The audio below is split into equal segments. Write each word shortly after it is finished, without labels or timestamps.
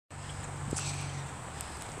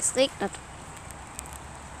Es regnet.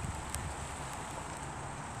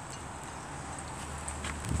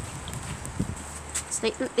 Es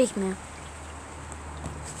regnet nicht mehr.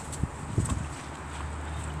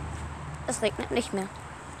 Es regnet nicht mehr.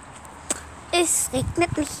 Es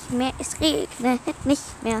regnet nicht mehr. Es regnet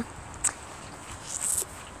nicht mehr.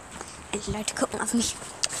 Die Leute gucken auf mich.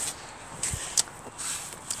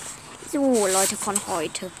 So, Leute von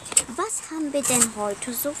heute. Was haben wir denn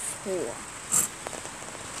heute so vor?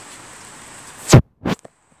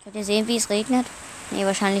 Könnt ihr sehen, wie es regnet? Nee,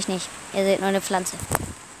 wahrscheinlich nicht. Ihr seht nur eine Pflanze.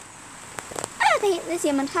 Ah, da hinten ist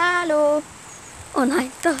jemand. Hallo. Oh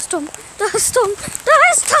nein, da ist Tom. Da ist Tom. Da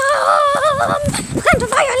ist Tom. Rennt und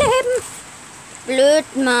Feuerleben.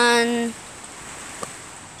 Blöd, Mann.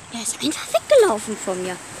 Der ist einfach weggelaufen von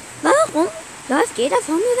mir. Warum läuft jeder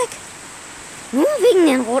von mir weg? Nur wegen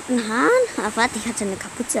den roten Haaren? Ach, warte, ich hatte eine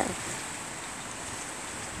Kapuze auf.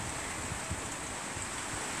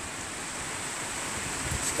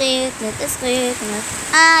 Es regnet, es regnet.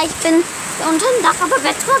 Ah, ich bin unter dem Dach, aber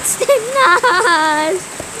werde trotzdem nass.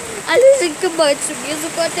 Alle sind gemein zu mir,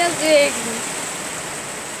 sogar der Regen.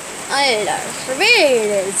 Alter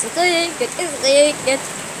Schwede, es regnet, es regnet.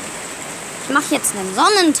 Ich mache jetzt einen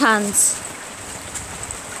Sonnentanz.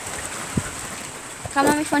 Kann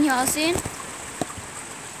man mich von hier aus sehen?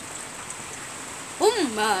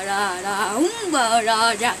 Da, Sonne,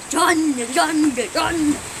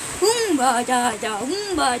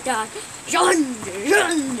 Sonne,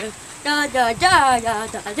 Sonne. Da, Sonne,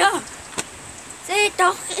 Sonne. Da. Seht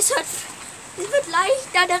doch, es wird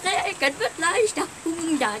leichter, der Regen wird leichter.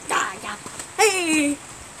 Da. Hey.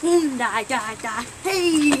 Da.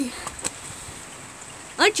 Hey.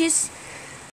 Und tschüss.